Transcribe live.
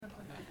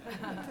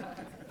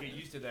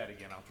to that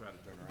again. I'll try to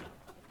turn around.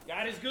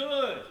 God is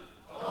good.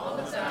 All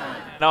the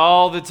time. And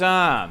all the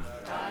time.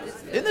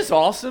 Isn't this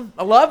awesome?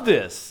 I love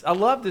this. I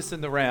love this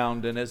in the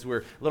round. And as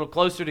we're a little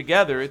closer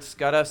together, it's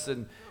got us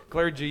and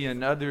clergy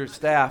and other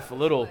staff a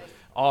little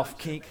off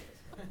kink.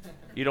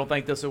 You don't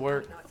think this will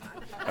work?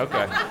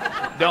 Okay.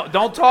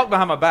 Don't talk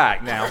behind my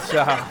back now.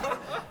 So,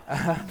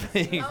 I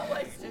mean,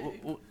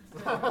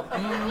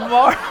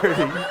 Marty.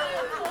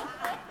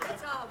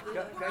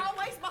 We're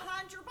always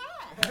behind your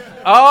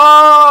back.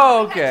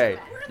 Oh, okay.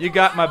 You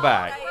got my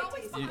back.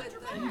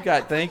 You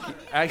got. Thank you.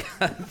 I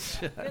got.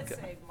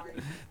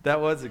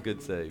 That was a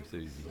good save,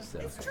 Susie. So.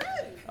 It's true.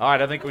 All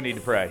right. I think we need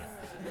to pray.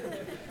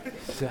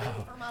 So.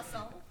 For my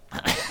soul.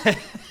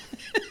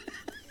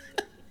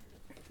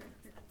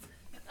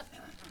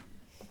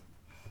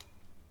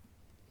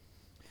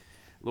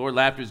 Lord,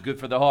 laughter is good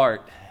for the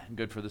heart and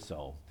good for the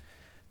soul.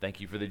 Thank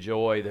you for the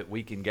joy that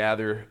we can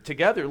gather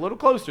together a little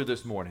closer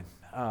this morning.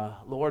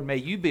 Lord, may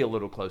you be a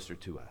little closer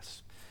to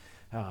us.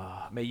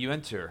 May you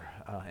enter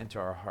into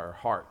our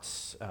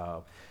hearts.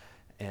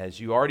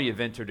 As you already have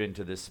entered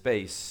into this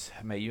space,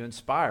 may you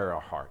inspire our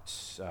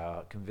hearts,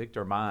 convict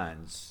our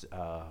minds,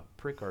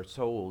 prick our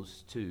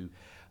souls to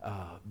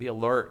be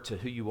alert to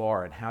who you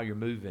are and how you're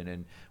moving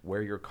and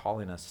where you're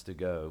calling us to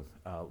go.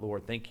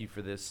 Lord, thank you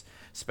for this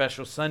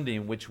special Sunday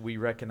in which we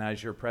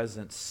recognize your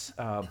presence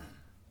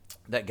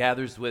that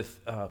gathers with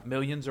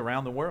millions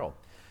around the world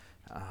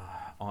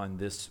on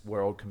this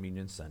World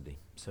Communion Sunday.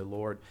 So,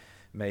 Lord,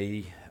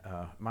 may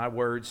my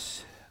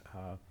words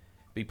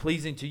be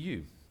pleasing to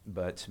you,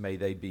 but may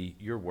they be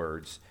your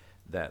words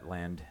that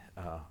land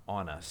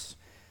on us,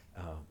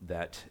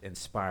 that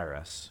inspire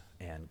us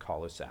and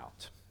call us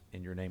out.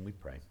 In your name we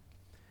pray.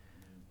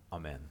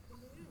 Amen.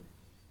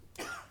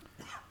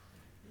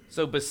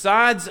 So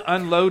besides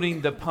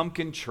unloading the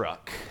pumpkin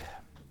truck,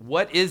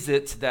 what is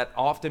it that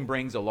often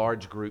brings a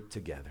large group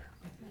together?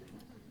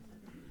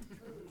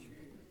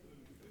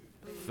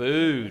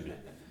 Food.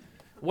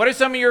 What are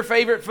some of your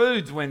favorite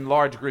foods when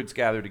large groups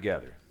gather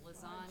together?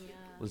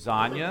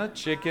 Lasagna,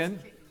 chicken,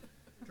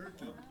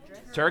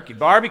 turkey,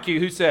 barbecue.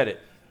 Who said it?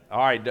 All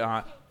right,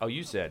 Don. Oh,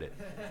 you said it.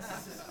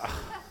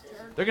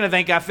 They're going to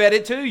think I fed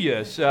it to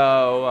you.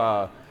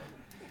 So,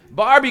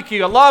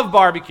 barbecue. I love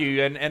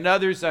barbecue, and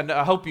others. And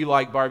I hope you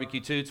like barbecue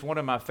too. It's one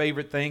of my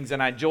favorite things,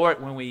 and I enjoy it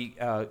when we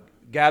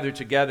gather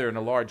together in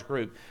a large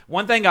group.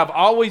 One thing I've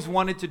always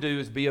wanted to do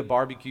is be a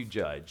barbecue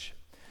judge.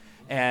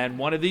 And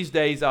one of these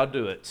days I'll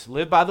do it.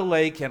 Live by the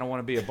lake, and I want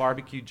to be a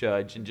barbecue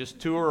judge and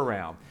just tour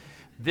around.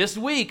 This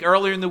week,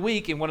 earlier in the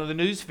week, in one of the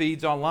news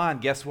feeds online,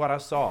 guess what I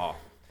saw?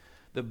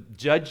 The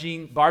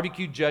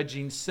barbecue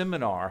judging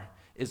seminar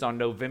is on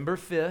November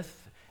 5th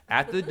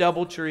at the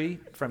Doubletree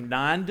from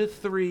 9 to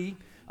 3,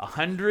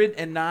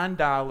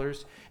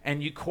 $109,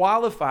 and you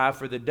qualify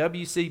for the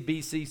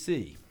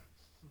WCBCC.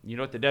 You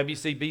know what the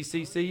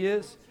WCBCC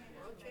is?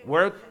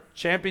 World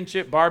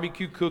Championship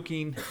Barbecue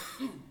Cooking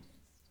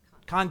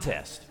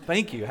Contest.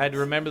 Thank you. I had to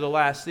remember the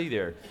last C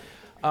there.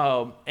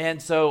 And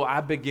so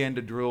I began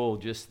to drool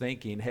just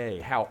thinking,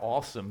 hey, how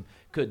awesome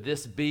could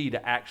this be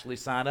to actually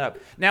sign up?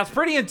 Now, it's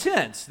pretty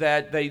intense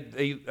that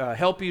they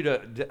help you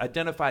to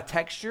identify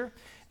texture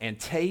and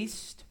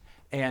taste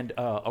and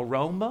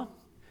aroma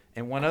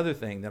and one other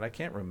thing that I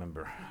can't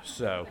remember.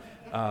 So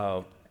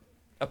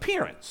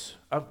appearance,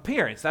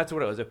 that's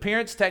what it was.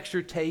 Appearance,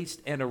 texture,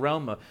 taste, and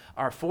aroma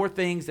are four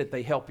things that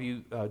they help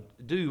you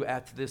do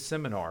at this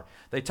seminar.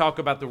 They talk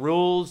about the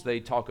rules, they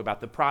talk about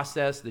the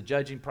process, the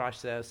judging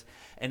process,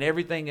 and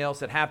everything else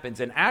that happens.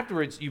 And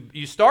afterwards,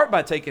 you start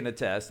by taking a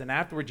test, and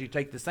afterwards you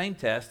take the same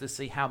test to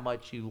see how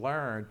much you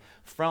learn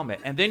from it.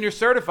 And then you're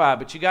certified,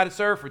 but you got to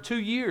serve for 2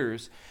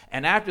 years,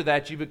 and after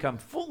that you become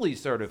fully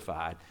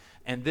certified.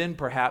 And then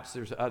perhaps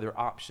there's other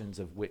options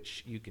of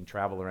which you can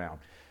travel around.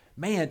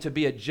 Man, to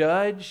be a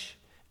judge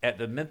at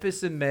the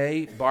Memphis in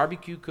May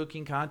barbecue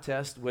cooking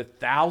contest with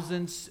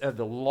thousands of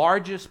the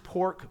largest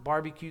pork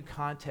barbecue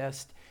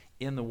contest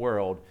in the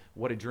world,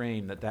 what a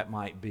dream that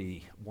might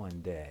be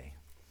one day.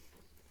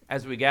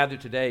 As we gather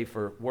today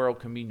for World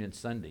Communion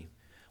Sunday,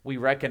 we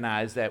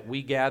recognize that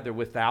we gather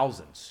with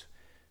thousands,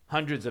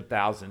 hundreds of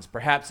thousands,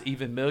 perhaps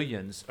even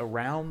millions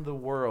around the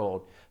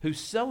world who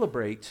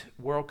celebrate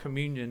World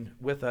Communion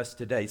with us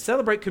today.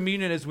 Celebrate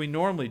communion as we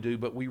normally do,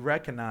 but we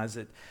recognize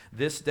it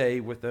this day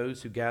with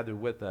those who gather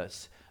with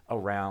us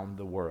around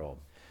the world.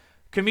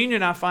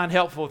 Communion, I find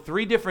helpful,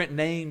 3 different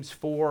names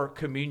for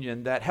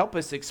communion that help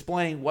us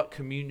explain what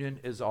communion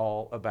is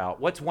all about.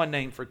 What's one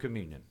name for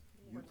communion?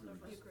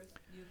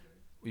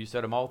 You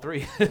said them all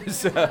 3.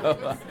 So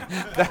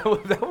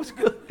that was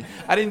good.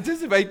 I didn't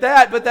anticipate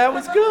that, but that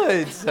was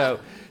good. So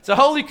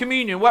Holy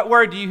Communion, what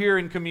word do you hear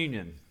in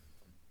communion?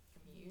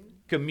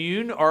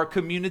 Commune or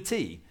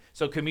community.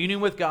 So communion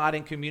with God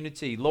and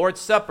community.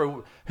 Lord's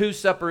Supper, whose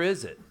supper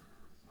is it?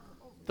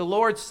 The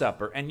Lord's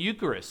Supper. And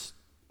Eucharist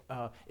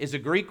is a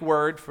Greek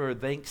word for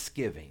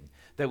thanksgiving,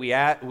 that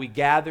we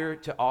gather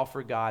to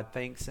offer God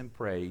thanks and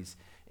praise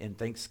and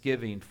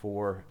thanksgiving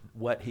for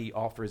what he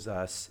offers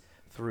us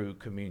through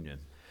communion.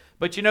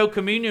 But you know,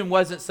 communion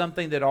wasn't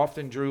something that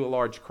often drew a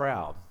large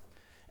crowd.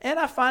 And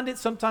I find it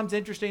sometimes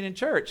interesting in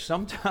church.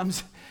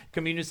 Sometimes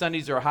communion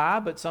Sundays are high,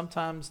 but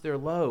sometimes they're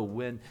low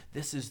when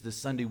this is the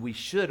Sunday we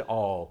should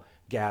all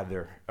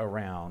gather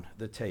around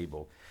the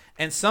table.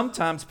 And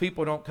sometimes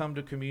people don't come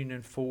to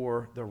communion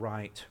for the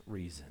right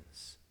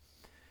reasons.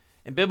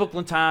 In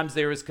biblical times,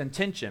 there is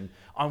contention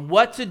on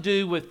what to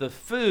do with the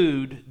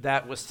food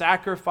that was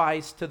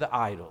sacrificed to the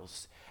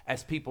idols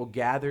as people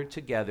gathered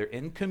together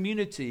in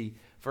community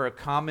for a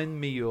common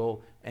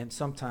meal and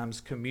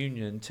sometimes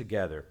communion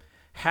together.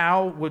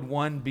 How would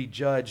one be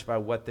judged by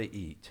what they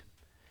eat?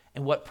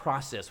 And what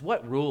process,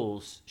 what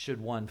rules should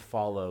one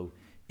follow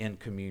in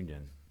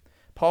communion?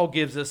 Paul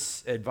gives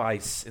us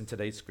advice in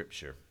today's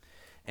scripture.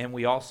 And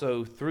we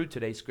also, through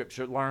today's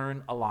scripture,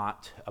 learn a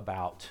lot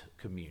about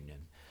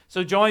communion.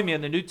 So join me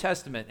in the New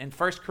Testament in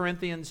 1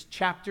 Corinthians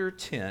chapter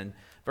 10,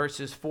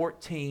 verses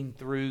 14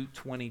 through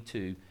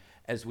 22,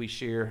 as we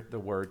share the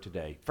word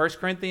today. 1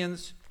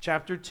 Corinthians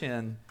chapter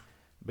 10,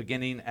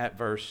 beginning at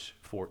verse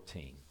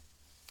 14.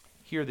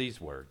 Hear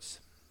these words.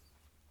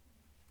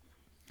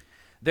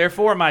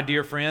 Therefore, my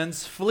dear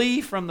friends, flee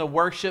from the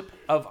worship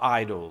of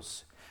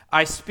idols.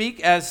 I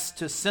speak as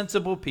to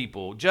sensible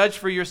people. Judge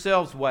for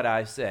yourselves what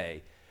I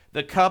say.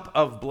 The cup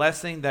of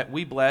blessing that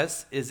we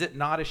bless, is it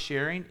not a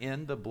sharing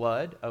in the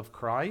blood of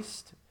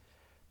Christ?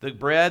 The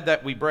bread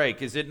that we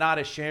break, is it not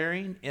a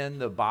sharing in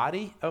the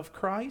body of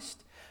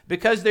Christ?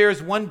 Because there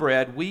is one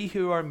bread, we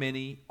who are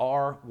many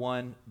are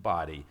one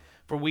body.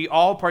 For we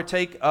all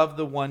partake of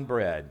the one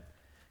bread.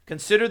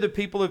 Consider the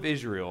people of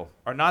Israel.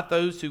 Are not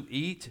those who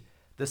eat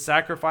the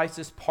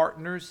sacrifices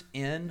partners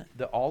in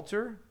the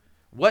altar?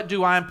 What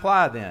do I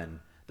imply then?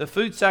 The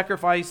food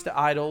sacrificed to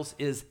idols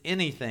is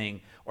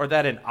anything, or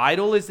that an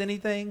idol is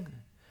anything?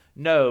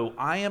 No,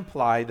 I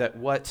imply that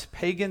what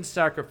pagans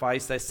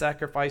sacrifice, they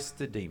sacrifice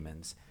to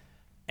demons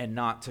and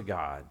not to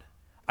God.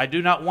 I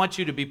do not want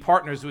you to be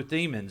partners with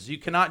demons. You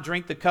cannot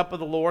drink the cup of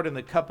the Lord and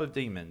the cup of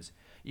demons.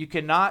 You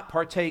cannot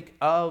partake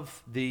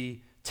of the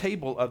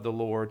table of the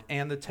Lord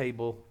and the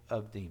table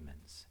of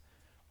demons.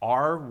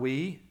 Are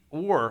we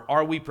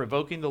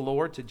provoking the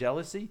Lord to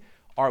jealousy?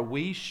 Are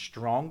we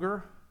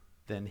stronger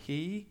than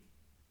he?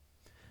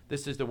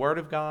 This is the word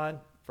of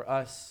God for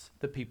us,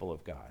 the people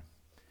of God.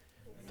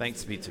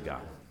 Thanks be to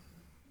God.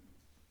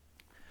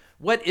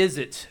 What is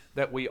it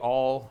that we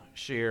all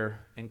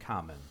share in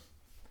common?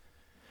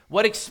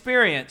 What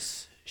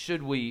experience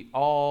should we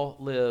all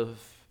live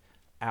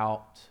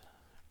out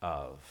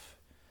of?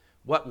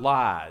 What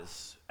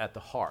lies at the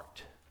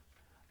heart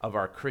of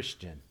our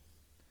Christian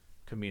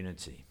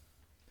community?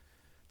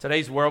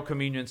 Today's World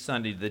Communion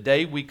Sunday, the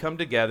day we come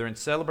together and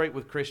celebrate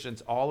with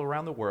Christians all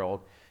around the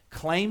world,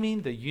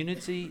 claiming the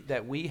unity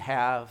that we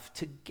have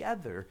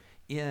together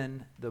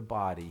in the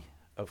body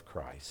of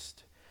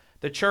Christ.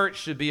 The church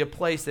should be a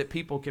place that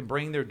people can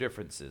bring their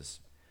differences,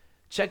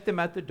 check them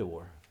at the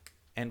door,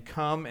 and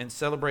come and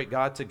celebrate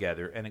God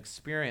together and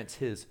experience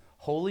his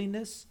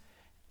holiness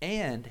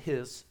and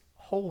his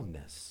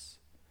wholeness.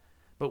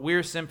 But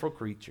we're sinful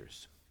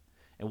creatures.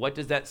 And what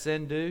does that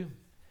sin do?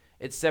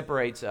 It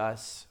separates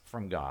us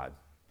from God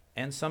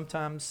and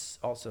sometimes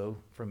also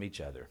from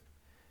each other.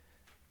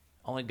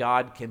 Only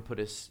God can put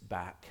us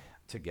back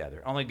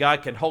together. Only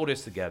God can hold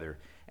us together.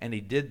 And he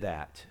did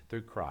that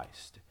through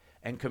Christ.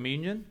 And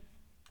communion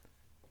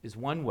is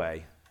one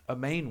way, a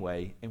main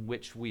way, in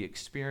which we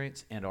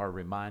experience and are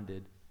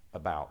reminded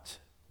about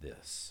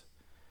this.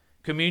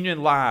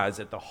 Communion lies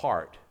at the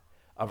heart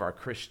of our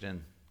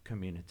Christian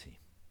community.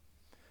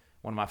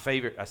 One of my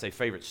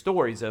favorite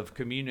stories of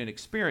communion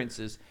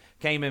experiences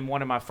came in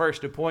one of my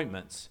first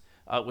appointments.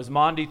 It was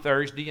Maundy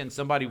Thursday, and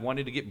somebody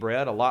wanted to get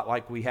bread, a lot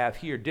like we have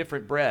here,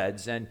 different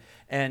breads,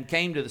 and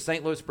came to the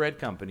St. Louis Bread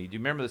Company. Do you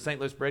remember the St.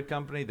 Louis Bread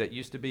Company that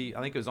used to be, I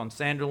think it was on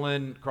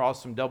Sanderland,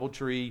 across from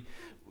Doubletree,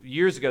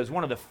 years ago? It was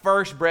one of the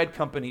first bread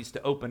companies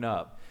to open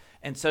up.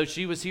 And so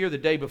she was here the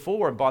day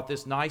before and bought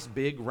this nice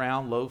big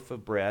round loaf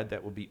of bread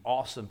that would be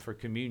awesome for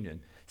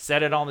communion.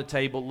 Set it on the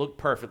table, looked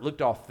perfect,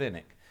 looked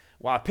authentic.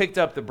 Well, I picked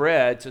up the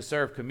bread to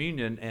serve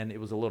communion, and it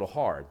was a little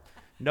hard.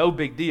 No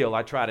big deal.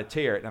 I try to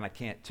tear it, and I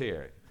can't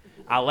tear it.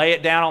 I lay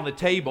it down on the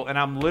table, and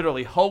I'm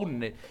literally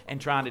holding it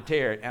and trying to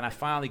tear it, and I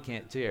finally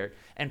can't tear it.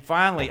 And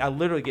finally, I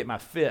literally get my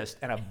fist,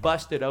 and I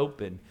bust it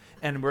open,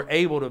 and we're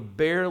able to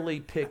barely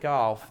pick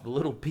off the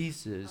little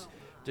pieces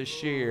to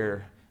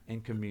share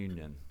in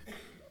communion.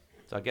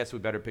 So I guess we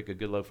better pick a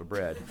good loaf of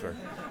bread for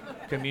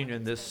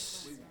communion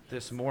this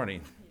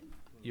morning.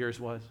 Yours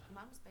was?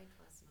 Mine was baked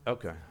last night.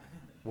 Okay.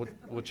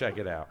 We'll check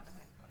it out.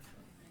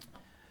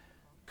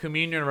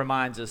 Communion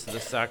reminds us of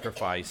the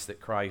sacrifice that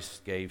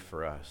Christ gave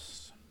for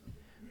us.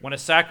 When a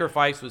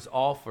sacrifice was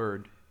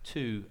offered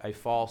to a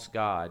false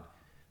god,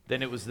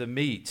 then it was the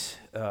meat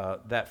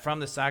that from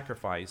the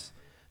sacrifice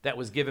that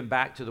was given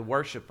back to the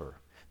worshiper.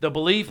 The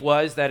belief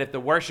was that if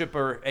the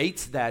worshiper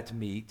ate that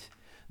meat,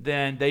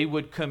 then they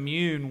would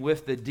commune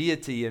with the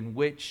deity in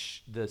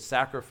which the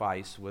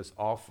sacrifice was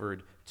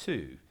offered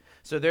to.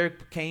 So there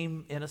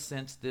came, in a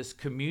sense, this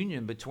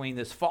communion between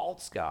this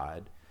false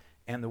god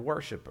and the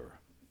worshiper.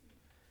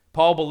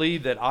 Paul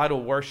believed that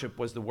idol worship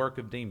was the work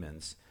of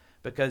demons,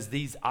 because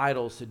these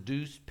idols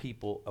seduce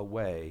people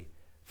away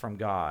from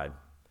God.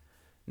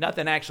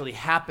 Nothing actually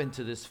happened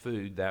to this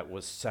food that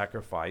was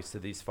sacrificed to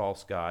these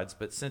false gods,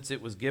 but since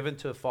it was given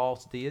to a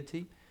false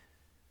deity,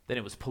 then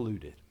it was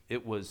polluted.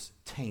 It was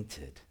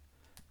tainted.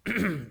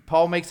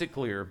 Paul makes it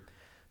clear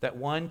that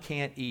one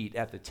can't eat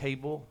at the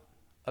table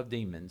of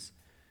demons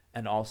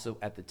and also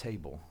at the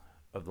table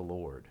of the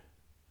Lord.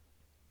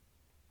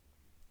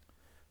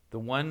 The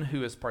one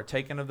who has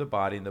partaken of the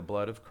body and the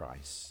blood of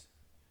Christ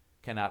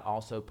cannot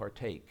also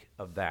partake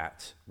of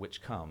that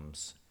which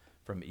comes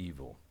from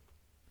evil.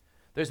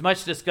 There's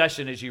much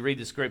discussion as you read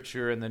the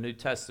scripture in the New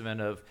Testament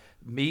of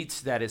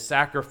meats that is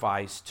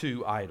sacrificed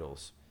to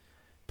idols.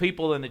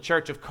 People in the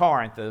church of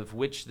Corinth, of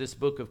which this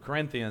book of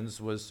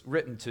Corinthians was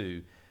written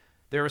to,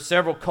 there were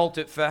several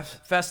cultic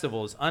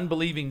festivals,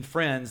 unbelieving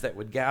friends that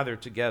would gather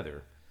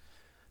together.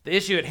 The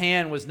issue at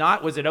hand was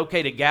not, was it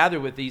okay to gather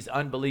with these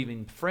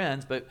unbelieving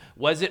friends, but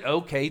was it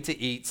okay to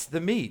eat the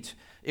meat?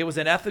 It was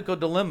an ethical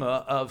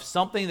dilemma of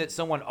something that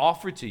someone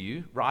offered to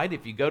you, right?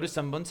 If you go to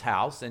someone's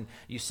house and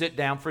you sit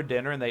down for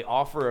dinner and they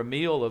offer a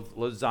meal of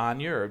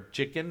lasagna or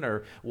chicken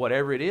or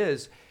whatever it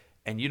is,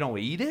 and you don't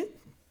eat it,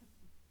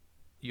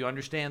 you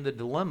understand the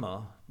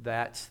dilemma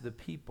that the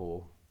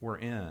people were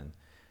in.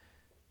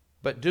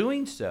 But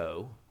doing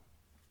so,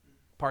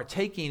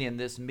 partaking in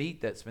this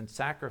meat that's been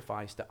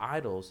sacrificed to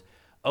idols,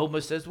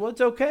 almost says, well,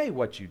 it's okay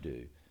what you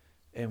do.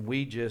 And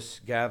we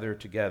just gather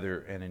together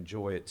and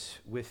enjoy it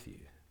with you.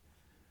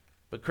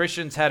 But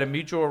Christians had a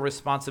mutual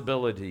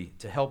responsibility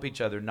to help each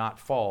other not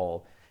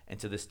fall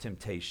into this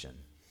temptation.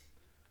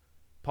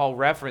 Paul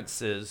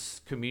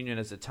references communion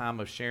as a time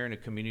of sharing a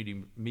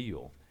community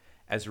meal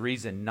as a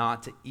reason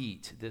not to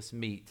eat this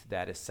meat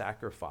that is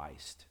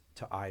sacrificed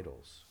to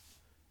idols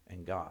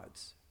and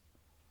gods.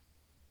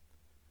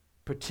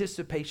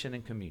 Participation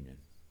in communion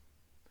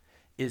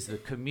is the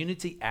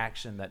community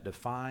action that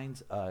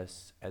defines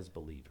us as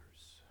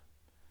believers.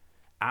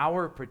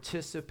 Our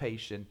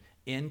participation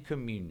in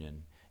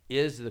communion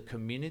is the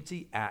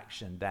community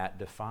action that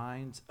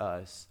defines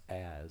us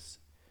as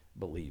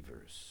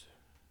believers.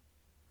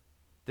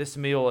 This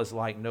meal is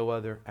like no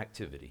other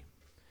activity.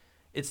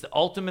 It's the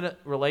ultimate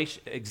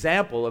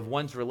example of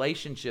one's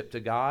relationship to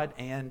God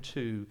and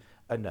to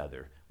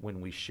another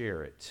when we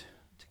share it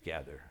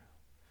together.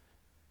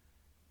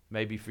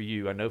 Maybe for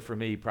you, I know for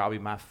me, probably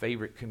my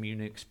favorite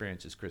communion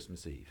experience is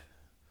Christmas Eve.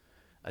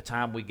 A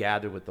time we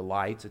gather with the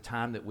lights, a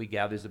time that we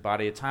gather as a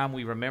body, a time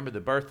we remember the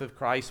birth of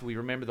Christ, we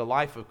remember the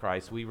life of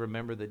Christ, we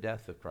remember the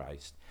death of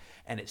Christ.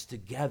 And it's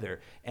together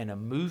and a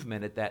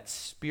movement at that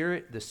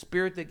spirit, the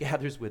spirit that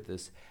gathers with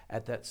us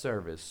at that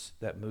service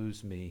that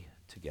moves me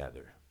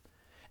together.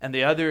 And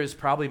the other is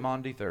probably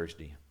Maundy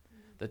Thursday,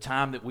 the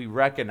time that we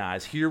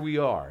recognize, here we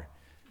are,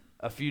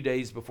 a few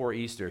days before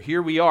Easter.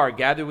 Here we are,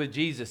 gathered with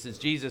Jesus as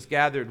Jesus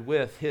gathered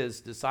with his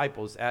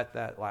disciples at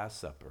that Last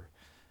Supper.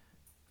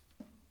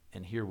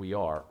 And here we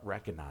are,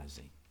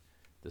 recognizing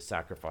the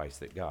sacrifice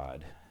that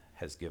God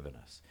has given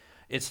us.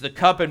 It's the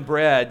cup and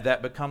bread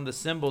that become the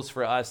symbols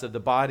for us of the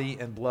body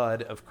and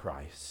blood of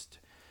Christ.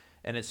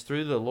 And it's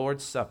through the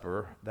Lord's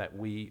Supper that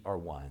we are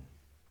one.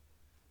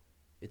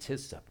 It's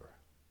his supper.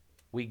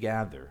 We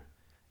gather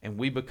and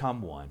we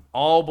become one.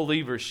 All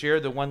believers share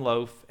the one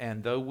loaf,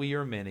 and though we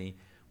are many,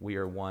 we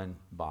are one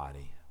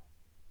body.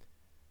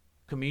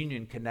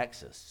 Communion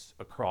connects us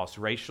across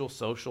racial,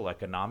 social,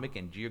 economic,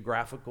 and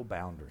geographical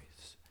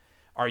boundaries.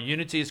 Our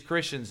unity as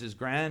Christians is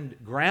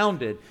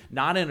grounded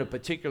not in a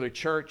particular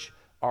church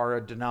or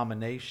a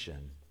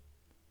denomination,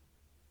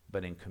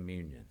 but in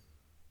communion.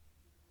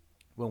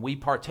 When we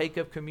partake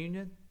of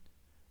communion,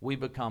 we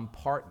become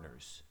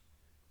partners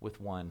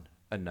with one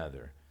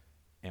another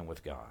and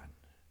with God.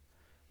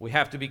 We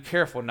have to be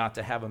careful not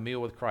to have a meal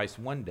with Christ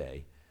one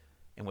day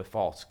and with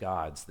false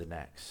gods the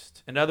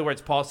next. In other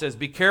words, Paul says,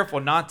 be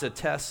careful not to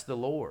test the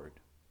Lord.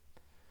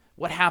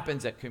 What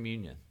happens at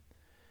communion?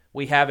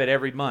 We have it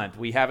every month.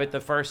 We have it the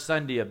first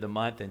Sunday of the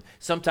month, and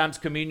sometimes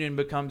communion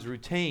becomes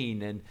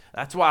routine, and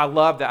that's why I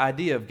love the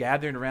idea of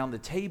gathering around the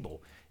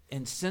table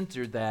and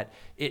centered that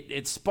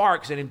it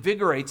sparks and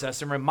invigorates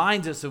us and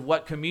reminds us of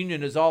what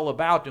communion is all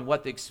about and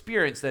what the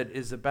experience that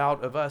is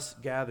about of us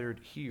gathered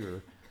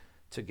here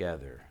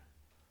together.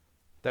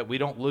 That we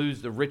don't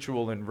lose the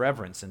ritual and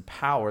reverence and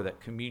power that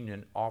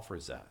communion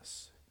offers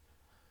us.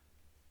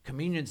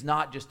 Communion's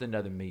not just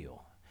another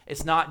meal.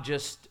 It's not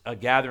just a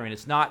gathering.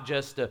 It's not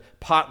just a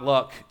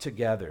potluck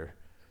together.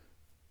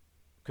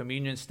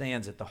 Communion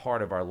stands at the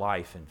heart of our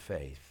life and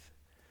faith.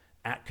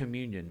 At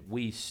communion,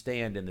 we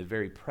stand in the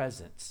very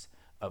presence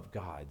of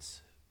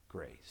God's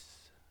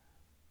grace.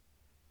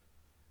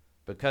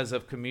 Because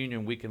of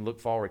communion, we can look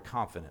forward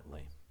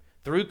confidently.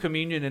 Through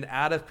communion and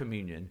out of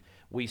communion,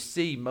 we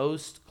see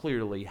most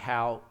clearly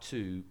how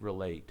to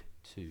relate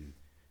to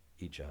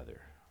each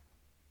other.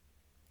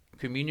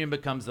 Communion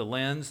becomes the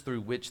lens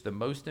through which the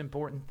most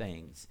important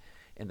things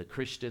in the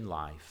Christian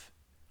life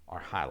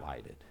are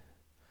highlighted.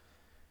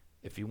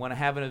 If you want to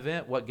have an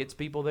event, what gets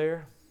people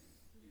there?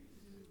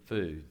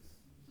 Food.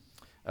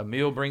 A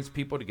meal brings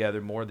people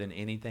together more than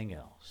anything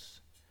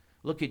else.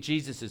 Look at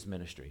Jesus'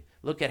 ministry.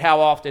 Look at how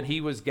often he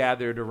was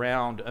gathered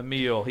around a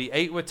meal. He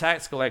ate with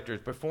tax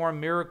collectors,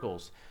 performed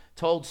miracles,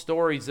 told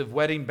stories of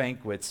wedding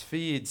banquets,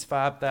 feeds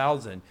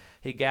 5,000.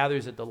 He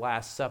gathers at the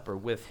Last Supper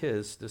with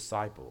his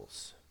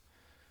disciples.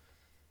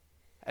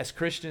 As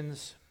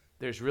Christians,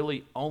 there's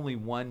really only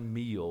one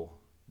meal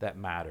that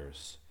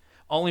matters.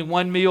 Only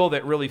one meal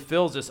that really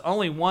fills us.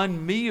 Only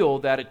one meal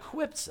that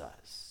equips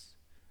us.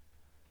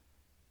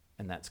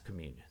 And that's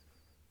communion.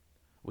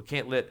 We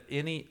can't let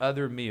any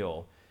other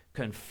meal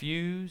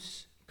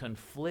confuse,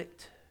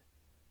 conflict,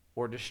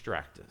 or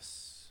distract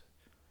us.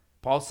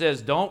 Paul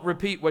says, don't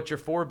repeat what your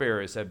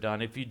forebears have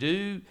done. If you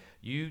do,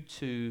 you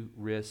too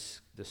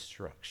risk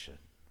destruction.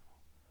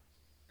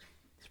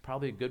 It's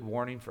probably a good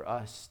warning for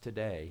us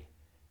today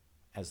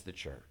as the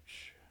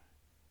church.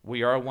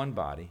 We are one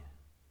body,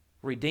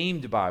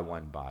 redeemed by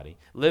one body,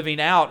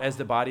 living out as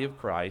the body of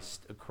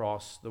Christ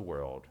across the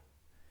world.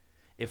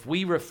 If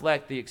we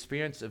reflect the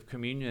experience of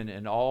communion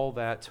in all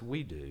that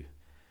we do,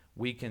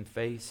 we can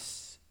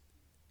face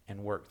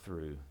and work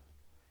through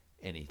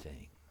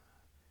anything.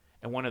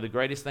 And one of the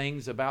greatest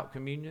things about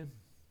communion,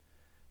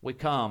 we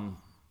come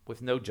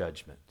with no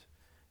judgment,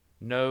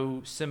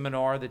 no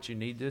seminar that you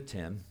need to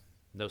attend,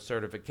 no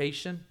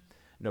certification,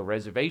 no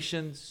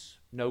reservations,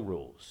 no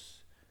rules.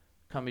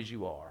 Come as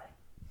you are.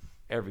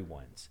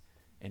 Everyone's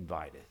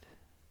invited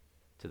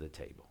to the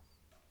table.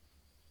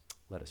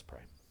 Let us pray.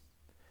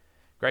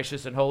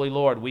 Gracious and holy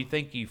Lord, we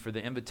thank you for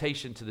the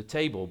invitation to the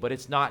table, but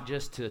it's not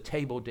just to a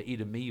table to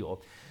eat a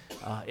meal.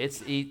 It's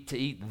to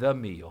eat the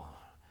meal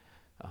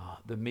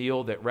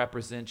that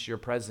represents your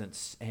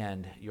presence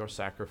and your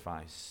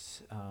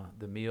sacrifice,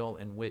 the meal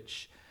in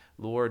which,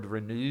 Lord,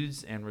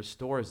 renews and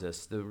restores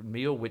us, the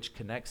meal which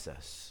connects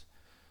us,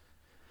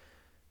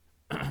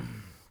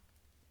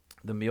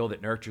 the meal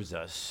that nurtures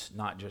us,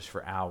 not just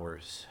for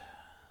hours,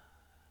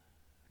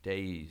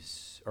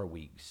 days, or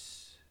weeks,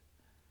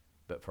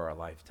 but for our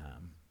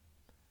lifetime.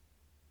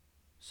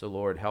 So,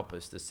 Lord, help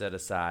us to set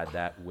aside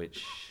that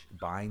which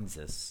binds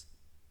us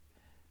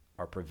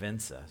or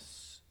prevents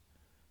us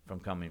from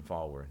coming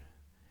forward.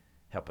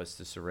 Help us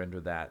to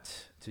surrender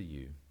that to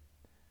you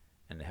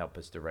and to help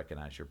us to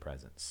recognize your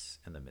presence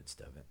in the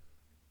midst of it.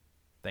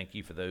 Thank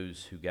you for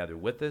those who gather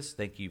with us.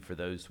 Thank you for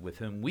those with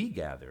whom we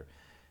gather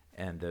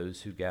and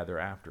those who gather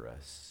after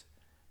us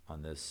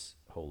on this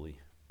holy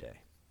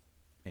day.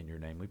 In your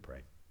name we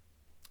pray.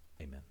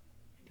 Amen.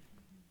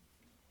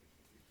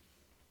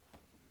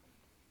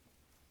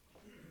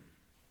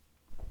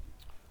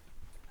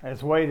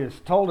 As Wade has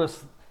told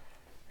us,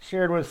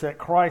 shared with us that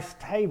Christ's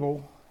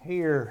table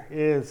here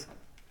is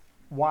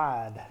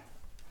wide,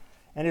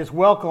 and his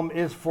welcome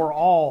is for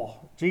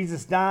all.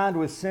 Jesus dined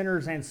with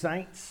sinners and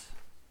saints,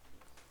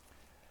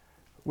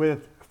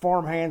 with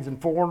farmhands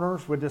and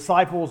foreigners, with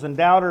disciples and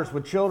doubters,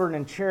 with children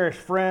and cherished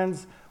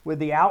friends, with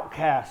the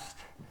outcast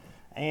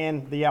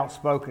and the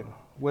outspoken,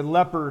 with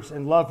lepers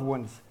and loved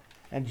ones.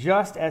 And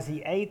just as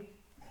he ate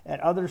at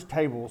others'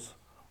 tables,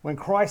 when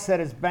Christ set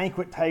his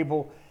banquet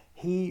table,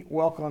 he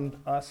welcomed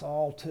us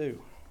all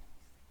too.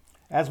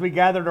 As we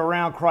gathered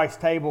around Christ's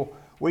table,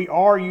 we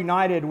are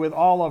united with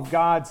all of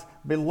God's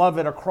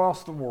beloved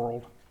across the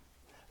world.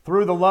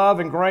 Through the love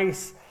and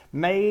grace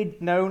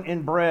made known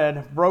in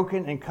bread,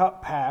 broken in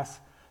cup pass,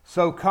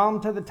 so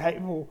come to the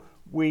table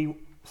where'd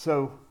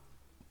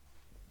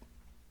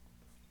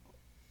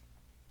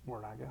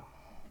I go?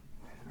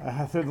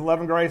 Through the love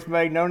and grace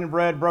made known in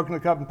bread, broken in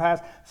the cup and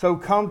pass, so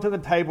come to the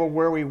table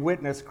where we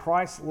witness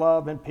Christ's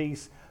love and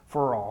peace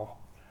for all.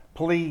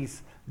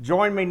 Please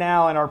join me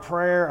now in our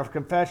prayer of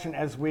confession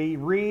as we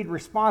read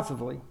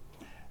responsively.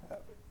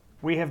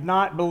 We have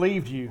not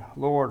believed you,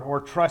 Lord, or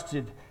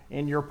trusted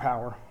in your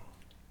power.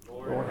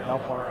 Lord,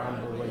 help our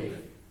unbelief.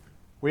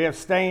 We have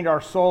stained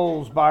our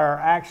souls by our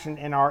action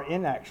and our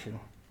inaction.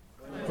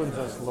 Cleanse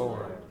us,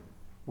 Lord.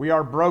 We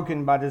are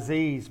broken by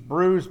disease,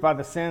 bruised by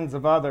the sins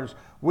of others,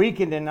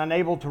 weakened and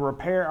unable to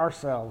repair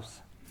ourselves.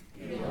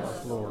 Heal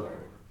us, Lord.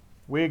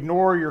 We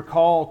ignore your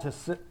call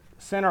to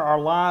center our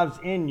lives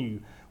in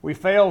you. We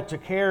fail to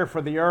care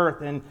for the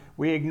earth, and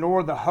we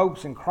ignore the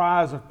hopes and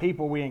cries of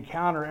people we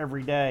encounter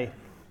every day,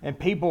 and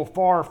people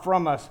far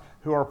from us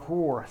who are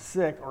poor,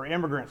 sick, or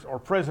immigrants, or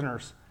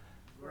prisoners.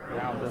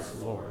 Ground us,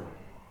 Lord.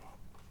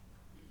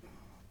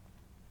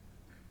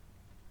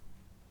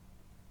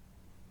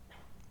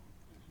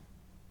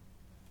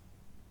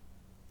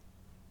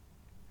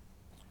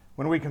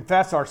 When we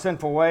confess our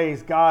sinful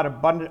ways, God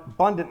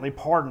abundantly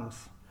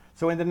pardons.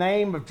 So in the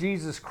name of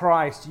Jesus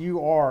Christ,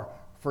 you are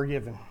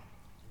forgiven.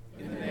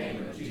 In the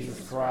name of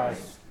Jesus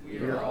Christ, we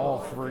are all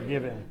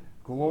forgiven.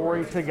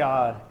 Glory to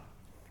God.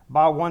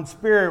 By one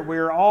Spirit, we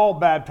are all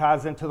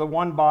baptized into the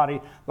one body,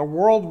 the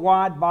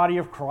worldwide body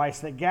of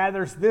Christ that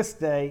gathers this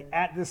day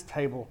at this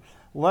table.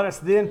 Let us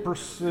then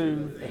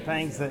pursue the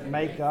things that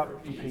make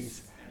up the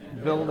peace,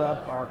 build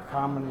up our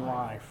common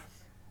life.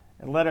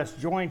 And let us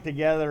join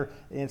together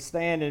and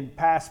stand in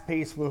past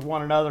peace with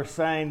one another,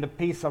 saying, the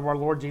peace of our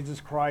Lord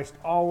Jesus Christ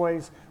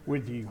always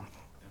with you,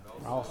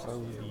 and also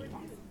with you.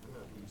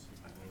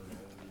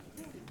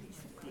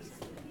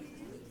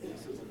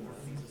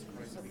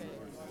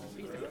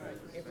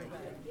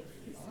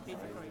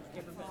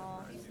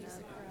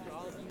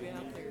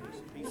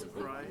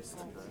 Christ.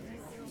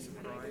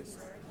 Christ.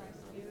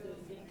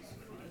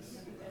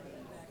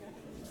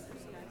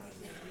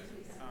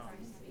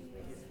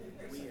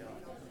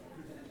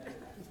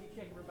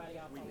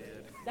 We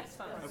did. That's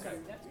fine. Okay.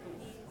 That's cool.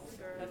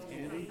 That's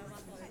Andy.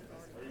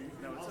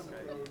 No, it's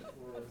okay.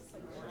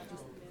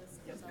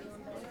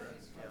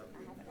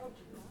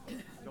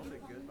 Y'all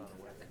did good, by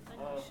the way.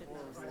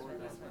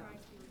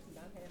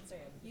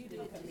 You did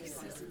come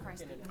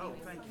in. Oh,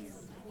 thank you.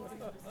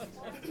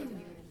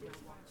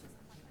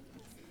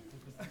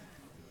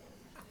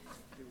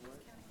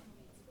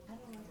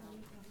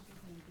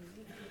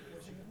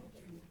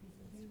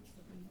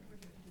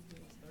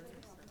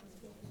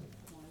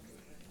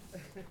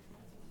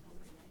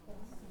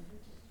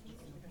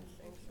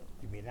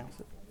 You may announce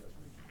it.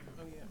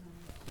 Oh, yeah.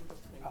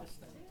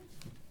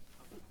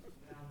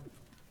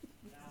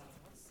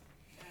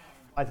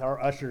 I'd like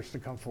our ushers to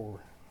come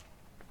forward.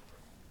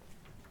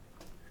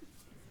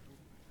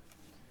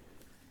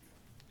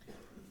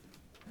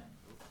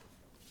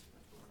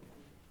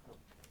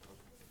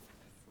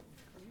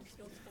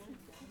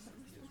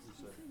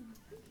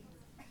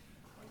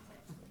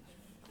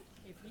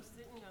 If he's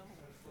sitting,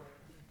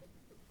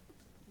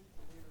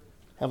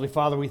 Heavenly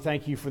Father, we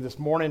thank you for this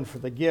morning, for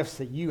the gifts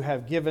that you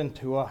have given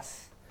to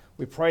us.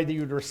 We pray that you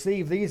would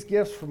receive these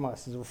gifts from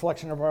us as a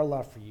reflection of our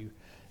love for you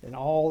and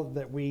all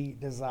that we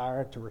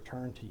desire to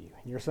return to you.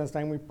 In your Son's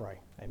name we pray.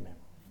 Amen.